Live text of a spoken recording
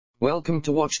Welcome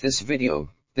to watch this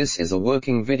video. This is a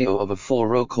working video of a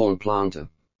 4-row corn planter.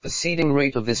 The seeding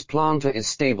rate of this planter is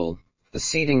stable, the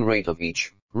seeding rate of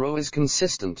each row is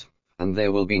consistent, and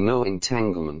there will be no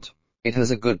entanglement. It has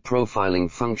a good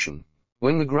profiling function.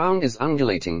 When the ground is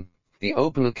undulating, the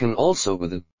opener can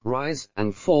also rise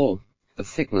and fall. The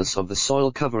thickness of the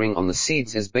soil covering on the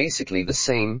seeds is basically the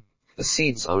same. The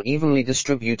seeds are evenly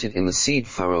distributed in the seed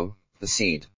furrow. The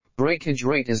seed breakage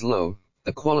rate is low.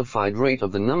 The qualified rate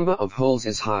of the number of holes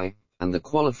is high, and the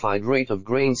qualified rate of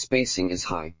grain spacing is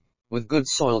high. With good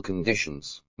soil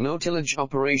conditions, no tillage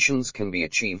operations can be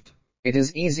achieved. It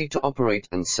is easy to operate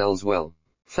and sells well.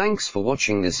 Thanks for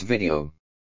watching this video.